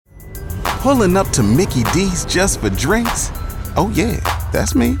Pulling up to Mickey D's just for drinks? Oh yeah,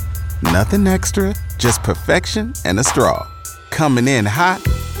 that's me. Nothing extra, just perfection and a straw. Coming in hot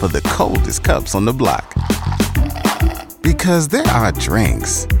for the coldest cups on the block. Because there are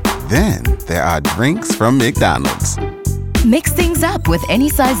drinks. Then there are drinks from McDonald's. Mix things up with any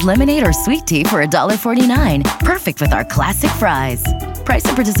size lemonade or sweet tea for $1.49. Perfect with our classic fries. Price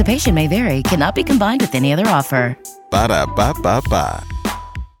and participation may vary. Cannot be combined with any other offer. Ba-da-ba-ba-ba.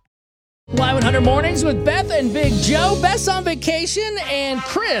 Y100 Mornings with Beth and Big Joe. Beth's on vacation, and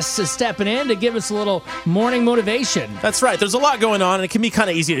Chris is stepping in to give us a little morning motivation. That's right. There's a lot going on, and it can be kind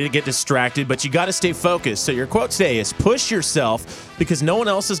of easy to get distracted, but you got to stay focused. So your quote today is, push yourself because no one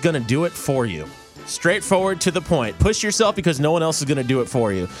else is going to do it for you. Straightforward to the point. Push yourself because no one else is going to do it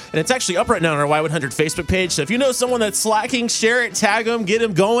for you. And it's actually up right now on our Y100 Facebook page. So if you know someone that's slacking, share it, tag them, get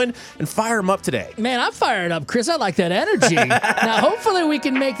them going, and fire them up today. Man, I'm fired up, Chris. I like that energy. Now, hopefully we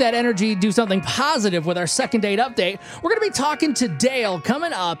can make that energy do something positive with our second date update. We're going to be talking to Dale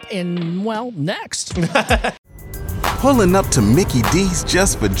coming up in, well, next. Pulling up to Mickey D's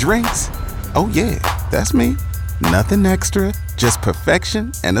just for drinks? Oh yeah, that's me. Nothing extra, just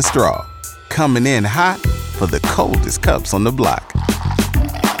perfection and a straw. Coming in hot for the coldest cups on the block.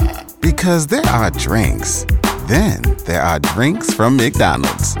 Because there are drinks. Then there are drinks from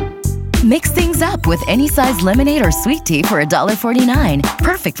McDonald's. Mix things up with any size lemonade or sweet tea for $1.49.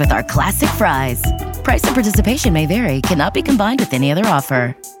 Perfect with our classic fries. Price and participation may vary. Cannot be combined with any other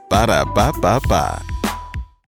offer. Ba-da-ba-ba-ba.